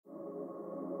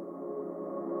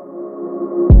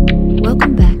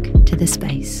The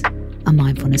Space, a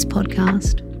mindfulness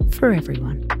podcast for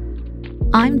everyone.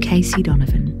 I'm Casey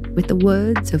Donovan with the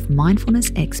words of mindfulness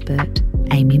expert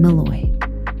Amy Molloy.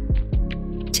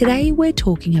 Today we're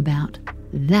talking about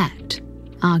that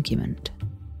argument.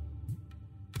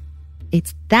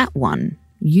 It's that one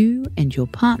you and your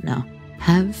partner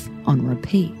have on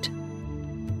repeat.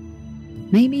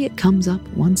 Maybe it comes up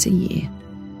once a year,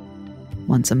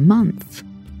 once a month,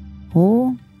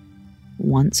 or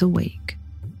once a week.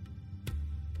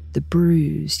 The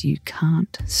bruise you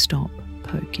can't stop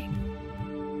poking.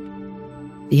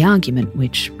 The argument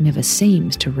which never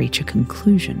seems to reach a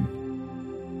conclusion.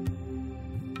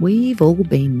 We've all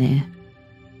been there.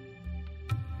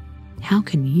 How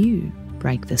can you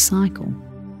break the cycle?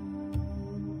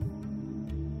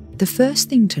 The first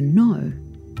thing to know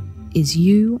is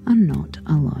you are not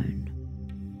alone.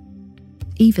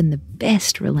 Even the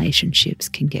best relationships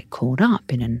can get caught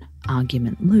up in an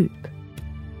argument loop.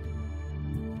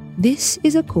 This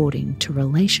is according to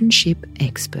relationship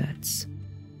experts.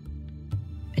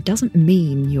 It doesn't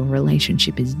mean your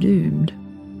relationship is doomed.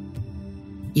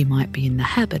 You might be in the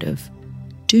habit of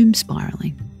doom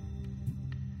spiraling.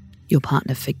 Your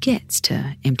partner forgets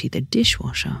to empty the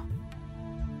dishwasher.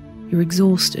 You're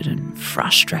exhausted and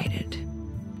frustrated.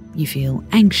 You feel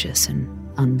anxious and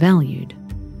unvalued.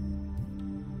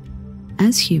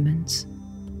 As humans,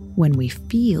 when we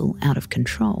feel out of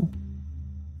control,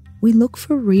 we look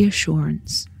for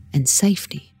reassurance and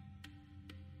safety.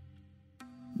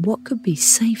 What could be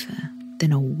safer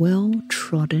than a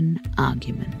well-trodden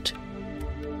argument?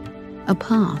 A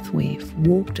path we've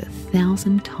walked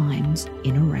 1,000 times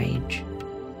in a rage.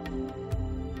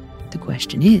 The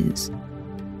question is,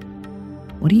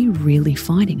 what are you really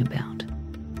fighting about?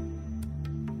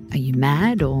 Are you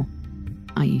mad or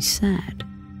are you sad?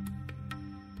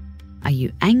 Are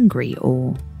you angry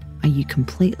or are you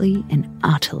completely and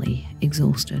utterly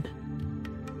exhausted?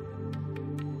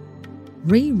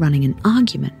 Rerunning an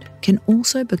argument can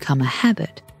also become a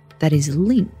habit that is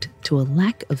linked to a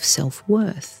lack of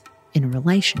self-worth in a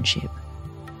relationship.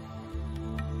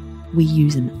 We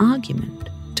use an argument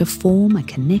to form a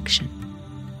connection.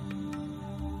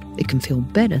 It can feel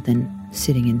better than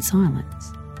sitting in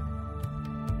silence.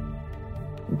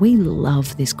 We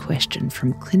love this question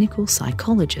from clinical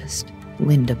psychologist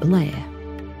Linda Blair.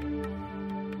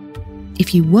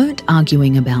 If you weren't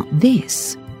arguing about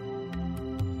this,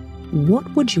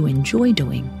 what would you enjoy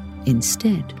doing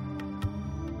instead?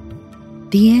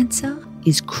 The answer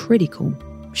is critical,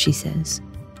 she says.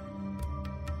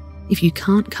 If you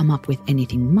can't come up with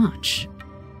anything much,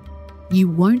 you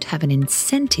won't have an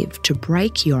incentive to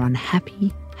break your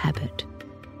unhappy habit.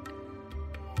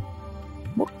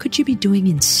 What could you be doing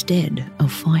instead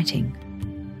of fighting?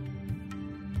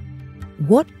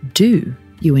 What do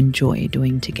you enjoy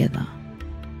doing together?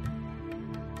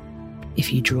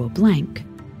 If you draw a blank,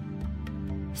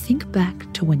 think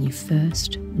back to when you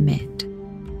first met.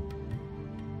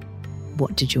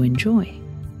 What did you enjoy?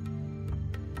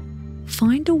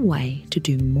 Find a way to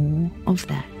do more of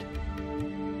that.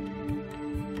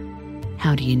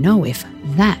 How do you know if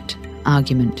that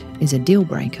argument is a deal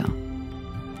breaker?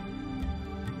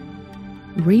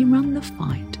 Rerun the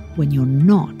fight when you're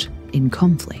not in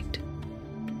conflict.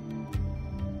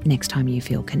 Next time you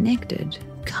feel connected,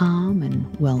 calm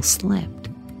and well slept,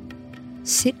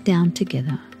 sit down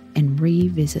together and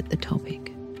revisit the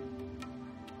topic.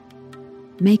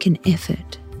 Make an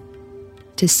effort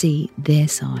to see their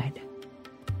side.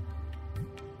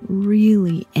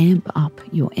 Really amp up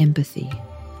your empathy.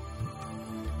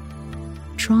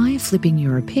 Try flipping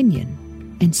your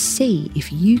opinion and see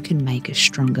if you can make a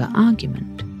stronger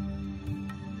argument.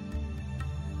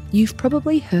 You've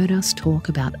probably heard us talk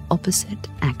about opposite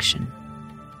action,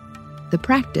 the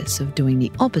practice of doing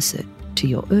the opposite to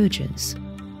your urges.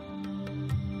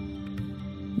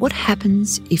 What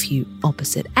happens if you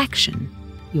opposite action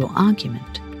your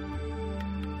argument?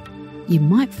 You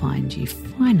might find you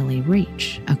finally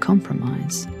reach a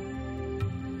compromise.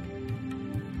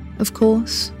 Of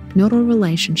course, not all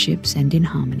relationships end in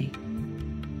harmony.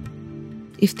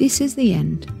 If this is the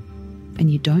end,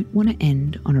 and you don't want to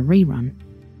end on a rerun,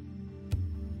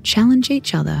 challenge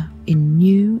each other in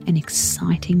new and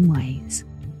exciting ways.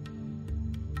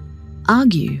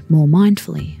 Argue more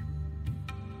mindfully.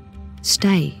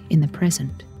 Stay in the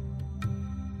present.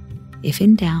 If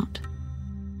in doubt,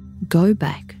 go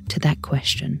back to that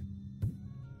question.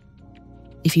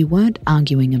 If you weren't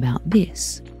arguing about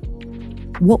this,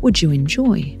 what would you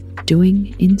enjoy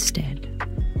doing instead?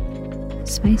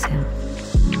 Space out.